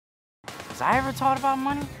Was I ever taught about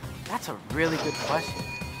money? That's a really good question.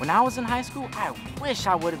 When I was in high school, I wish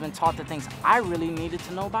I would have been taught the things I really needed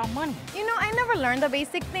to know about money. You know, I never learned the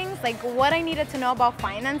basic things, like what I needed to know about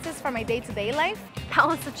finances for my day-to-day life.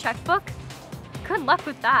 Balance a checkbook? Good luck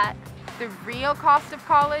with that. The real cost of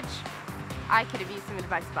college? I could have used some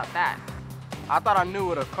advice about that. I thought I knew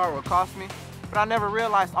what a car would cost me, but I never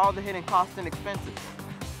realized all the hidden costs and expenses.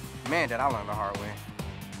 Man, did I learn the hard way.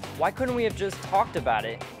 Why couldn't we have just talked about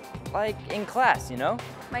it? Like in class, you know?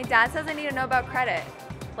 My dad says I need to know about credit.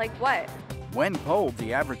 Like what? When polled,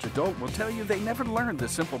 the average adult will tell you they never learned the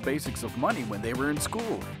simple basics of money when they were in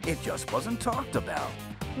school. It just wasn't talked about.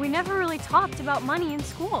 We never really talked about money in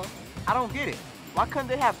school. I don't get it. Why couldn't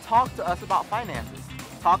they have talked to us about finances?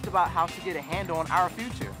 Talked about how to get a handle on our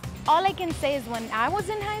future? All I can say is when I was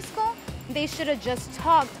in high school, they should have just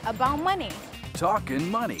talked about money. Talkin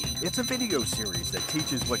Money. It's a video series that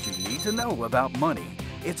teaches what you need to know about money.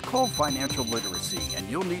 It's called financial literacy, and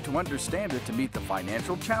you'll need to understand it to meet the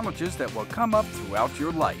financial challenges that will come up throughout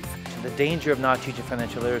your life. The danger of not teaching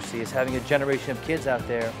financial literacy is having a generation of kids out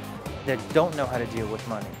there that don't know how to deal with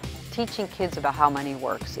money. Teaching kids about how money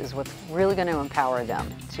works is what's really going to empower them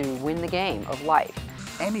to win the game of life.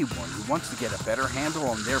 Anyone who wants to get a better handle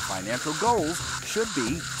on their financial goals should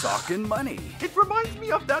be Talkin Money. It reminds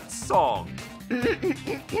me of that song.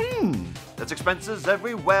 There's expenses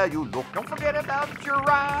everywhere you look. Don't forget about your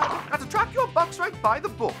ride. Got to track your bucks right by the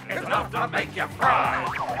book. It's enough to make you cry.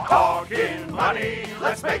 Talking money,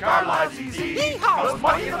 let's make our lives easy. Yeehaw! 'Cause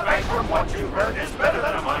money in the bank from what you heard is better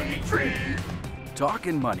than a money tree.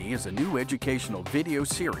 Talkin Money is a new educational video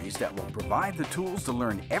series that will provide the tools to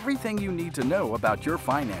learn everything you need to know about your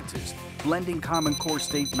finances, blending Common Core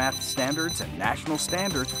state math standards and national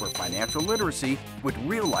standards for financial literacy with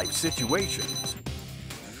real-life situations.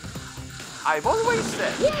 I've always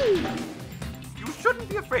said, you shouldn't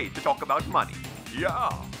be afraid to talk about money.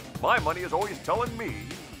 Yeah, my money is always telling me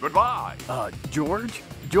goodbye. George?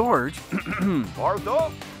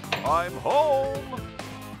 Martha, I'm home.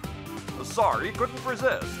 Sorry, couldn't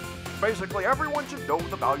resist. Basically, everyone should know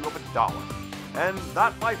the value of a dollar. And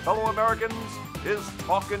that, my fellow Americans, is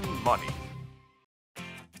talking money.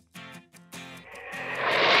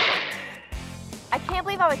 I can't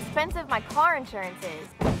believe how expensive my car insurance is.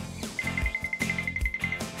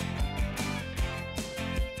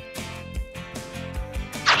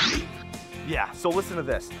 Yeah, so listen to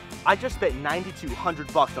this. I just spent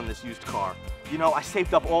 $9,200 on this used car. You know, I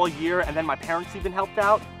saved up all year and then my parents even helped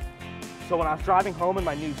out. So when I was driving home in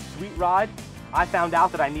my new sweet ride, I found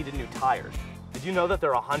out that I needed new tires. Did you know that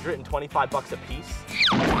they're $125 a piece?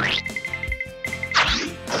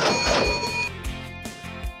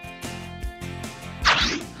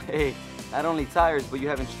 Hey, not only tires, but you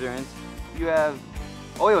have insurance, you have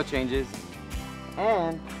oil changes,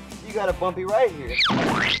 and you got a bumpy ride here.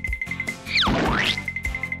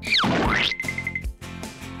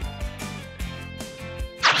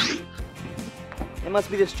 It must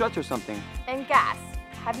be the struts or something. And gas.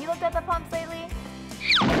 Have you looked at the pumps lately?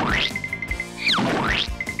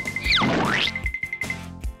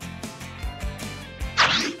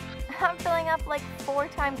 I'm filling up like 4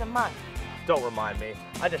 times a month. Don't remind me.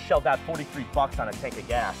 I just shelled out $43 on a tank of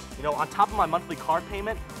gas. You know, on top of my monthly car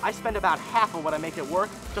payment, I spend about half of what I make at work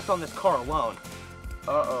just on this car alone.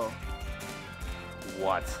 Uh-oh.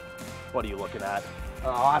 What? What are you looking at?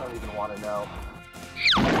 Oh, I don't even want to know.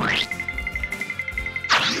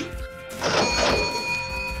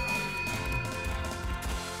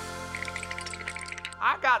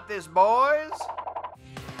 I got this, boys.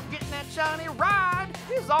 Getting that shiny ride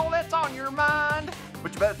is all that's on your mind.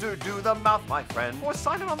 But you better do the mouth, my friend, or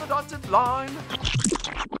sign it on the dotted line.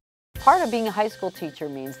 Part of being a high school teacher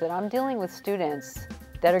means that I'm dealing with students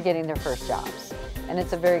that are getting their first jobs. And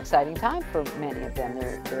it's a very exciting time for many of them.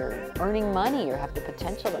 They're earning money or have the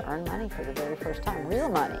potential to earn money for the very first time, real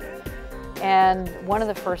money. And one of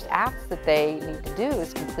the first acts that they need to do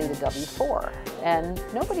is complete a W-4. And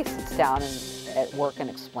nobody sits down at work and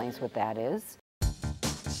explains what that is.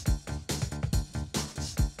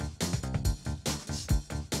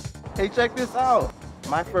 Hey, check this out.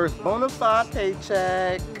 My first bona fide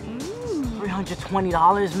paycheck.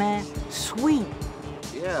 $320, man. Sweet.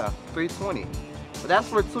 Yeah, $320. But that's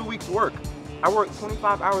for 2 weeks' work. I work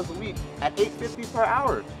 25 hours a week at $8.50 per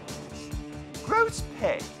hour. Gross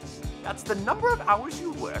pay. That's the number of hours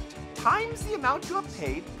you worked times the amount you are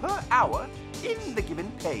paid per hour in the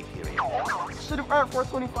given pay period. Should have earned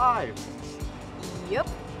 $425. Yep.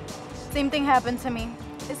 Same thing happened to me.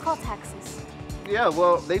 It's called taxes. Yeah,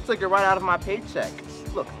 well, they took it right out of my paycheck.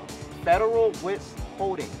 Look, federal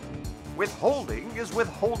withholding. Withholding is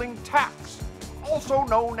withholding tax. also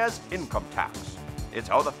known as income tax. It's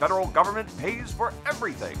how the federal government pays for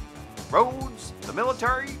everything. Roads, the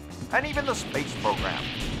military, and even the space program.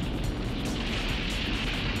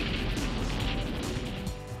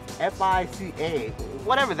 FICA,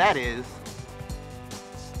 whatever that is.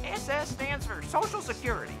 SS stands for Social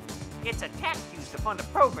Security. It's a tax used to fund a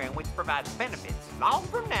program which provides benefits long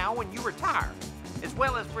from now when you retire, as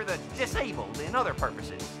well as for the disabled and other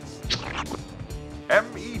purposes.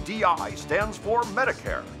 MEDI stands for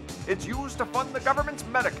Medicare. It's used to fund the government's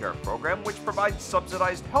Medicare program, which provides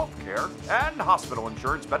subsidized health care and hospital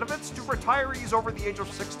insurance benefits to retirees over the age of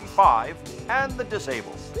 65 and the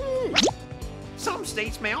disabled. Some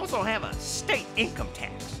states may also have a state income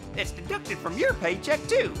tax that's deducted from your paycheck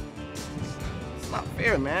too. It's not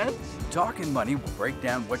fair, man. Talkin Money will break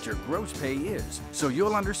down what your gross pay is, so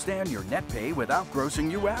you'll understand your net pay without grossing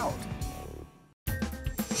you out.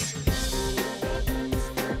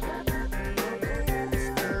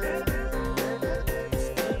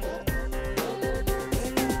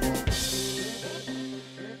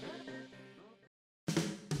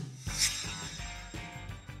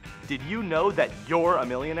 Did you know that you're a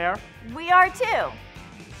millionaire? We are too.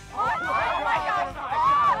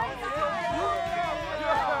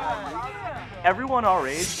 Everyone our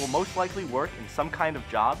age will most likely work in some kind of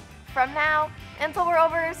job. From now until we're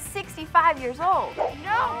over 65 years old.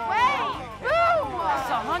 No way! Boo! That's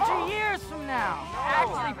 100 years from now.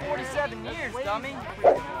 Actually, 47 years, dummy.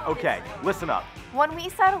 Okay, listen up. When we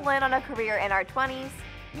settle in on a career in our 20s,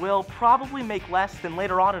 We'll probably make less than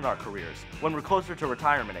later on in our careers, when we're closer to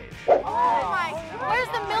retirement age. Oh my, where's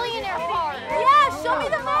the millionaire part? Yeah, show me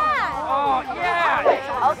the math. Oh,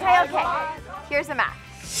 yeah. Okay. Here's the math.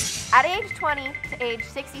 At age 20 to age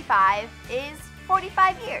 65 is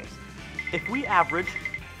 45 years. If we average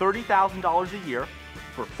 $30,000 a year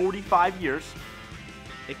for 45 years,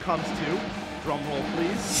 it comes to, drum roll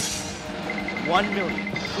please,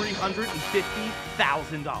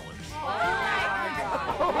 $1,350,000.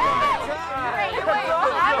 Wait,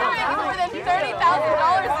 I'm more than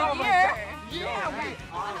 $30,000 a year.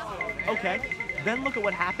 Okay, then look at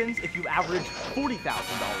what happens if you average $40,000 a year.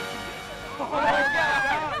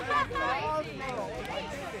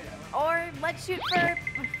 Or let's shoot for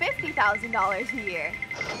 $50,000 a year.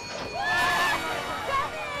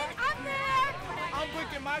 I'm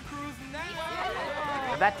booking my cruise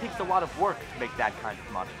now. That takes a lot of work to make that kind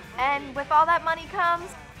of money. And with all that money comes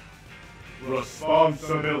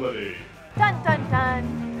responsibility. dun dun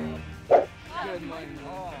dun.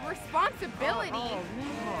 Responsibility?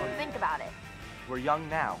 Think about it. We're young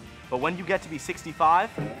now, but when you get to be 65,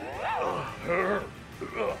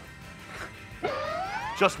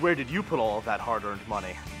 just where did you put all of that hard-earned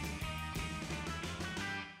money?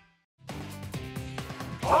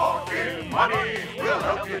 Talkin Money will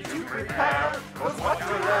help you to prepare, 'cause what you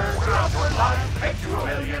learn throughout your life makes you a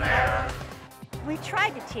millionaire. We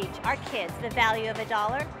tried to teach our kids the value of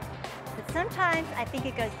 $1, but sometimes I think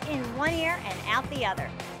it goes in one ear and out the other.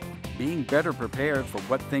 Being better prepared for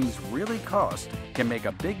what things really cost can make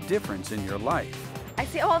a big difference in your life. I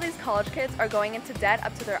see all these college kids are going into debt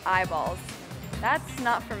up to their eyeballs. That's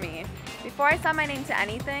not for me. Before I sign my name to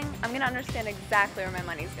anything, I'm going to understand exactly where my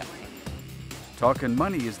money's going. Talkin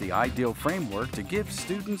Money is the ideal framework to give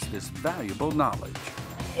students this valuable knowledge.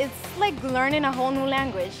 It's like learning a whole new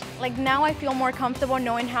language. Like now I feel more comfortable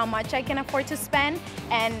knowing how much I can afford to spend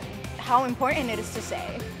and how important it is to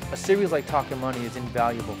save. A series like Talkin Money is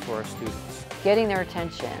invaluable for our students. Getting their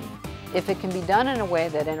attention. If it can be done in a way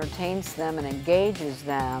that entertains them and engages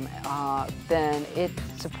them, then it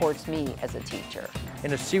supports me as a teacher.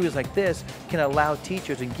 And a series like this can allow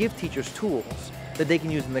teachers and give teachers tools that they can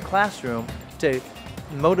use in the classroom to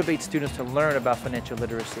motivate students to learn about financial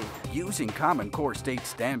literacy. Using Common Core state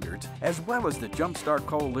standards, as well as the Jumpstart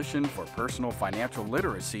Coalition for Personal Financial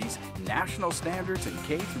Literacy's national standards in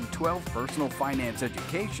K-12 personal finance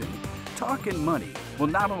education, Talkin Money will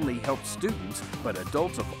not only help students, but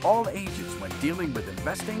adults of all ages when dealing with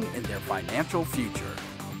investing in their financial future.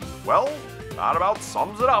 Well, that about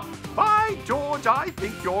sums it up. By George, I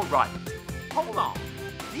think you're right. Hold on.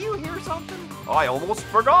 Do you hear something? I almost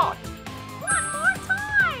forgot. One more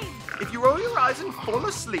time! If you roll your eyes and fall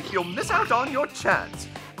asleep, you'll miss out on your chance.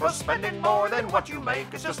 'Cause spending more than what you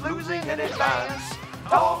make is just losing in advance.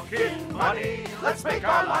 Talkin Money, let's make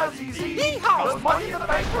our lives easy. Yeehaw! 'Cause money in the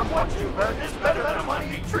bank from what you've earned is better than a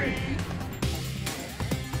money tree.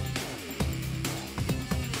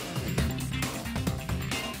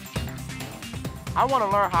 I want to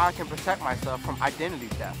learn how I can protect myself from identity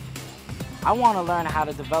theft. I want to learn how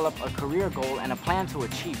to develop a career goal and a plan to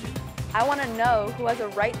achieve it. I want to know who has a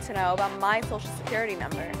right to know about my social security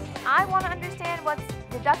number. I want to understand what's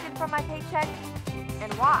deducted from my paycheck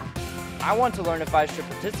and why. I want to learn if I should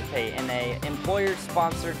participate in a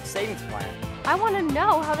employer-sponsored savings plan. I want to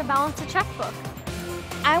know how to balance a checkbook.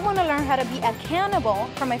 I want to learn how to be accountable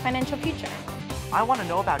for my financial future. I want to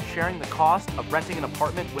know about sharing the cost of renting an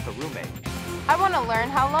apartment with a roommate. I want to learn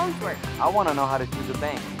how loans work. I want to know how to choose a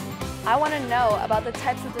bank. I want to know about the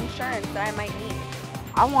types of insurance that I might need.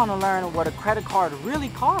 I want to learn what a credit card really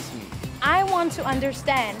costs me. I want to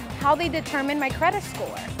understand how they determine my credit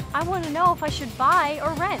score. I want to know if I should buy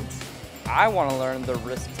or rent. I want to learn the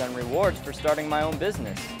risks and rewards for starting my own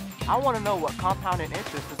business. I want to know what compounded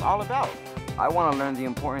interest is all about. I want to learn the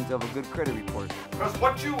importance of a good credit report. Because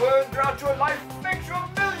what you earn throughout your life makes you a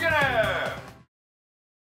millionaire!